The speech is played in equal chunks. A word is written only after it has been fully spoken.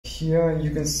Here you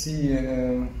can see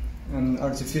an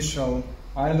artificial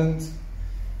island,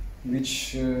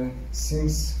 which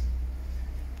seems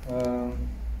a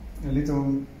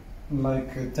little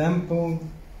like a temple,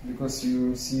 because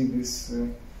you see these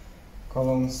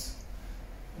columns,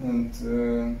 and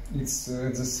it's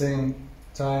at the same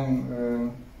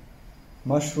time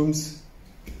mushrooms,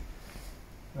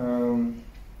 and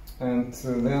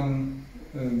then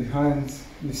behind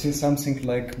you see something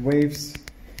like waves,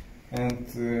 and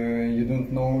you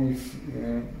don't know if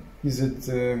is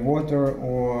it water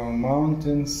or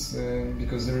mountains,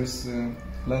 because there is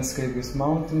landscape with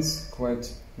mountains, quite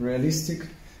realistic,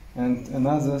 and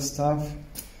another stuff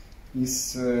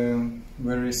is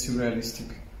very surrealistic.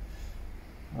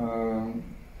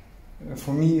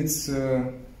 For me it's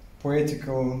a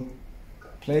poetical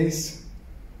place,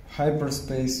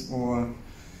 hyperspace or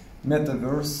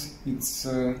metaverse. It's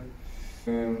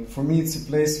for me it's a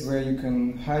place where you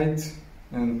can hide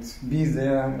and be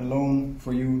there alone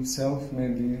for yourself,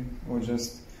 maybe, or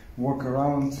just walk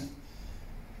around,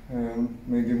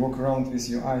 maybe walk around with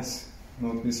your eyes,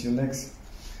 not with your legs.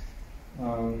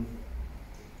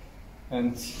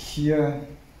 And here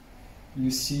you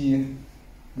see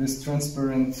this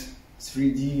transparent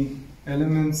 3D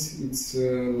elements. It's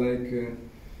like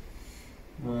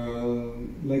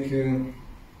a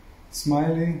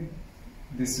smiley.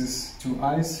 This is two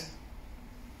eyes,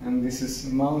 and this is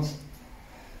a mouth.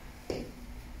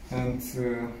 And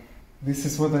this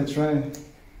is what I try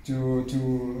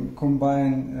to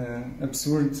combine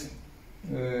absurd,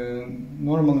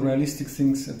 normal, realistic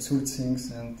things, absurd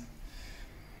things, and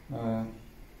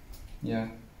yeah,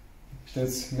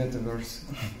 that's metaverse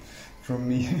from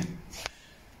me.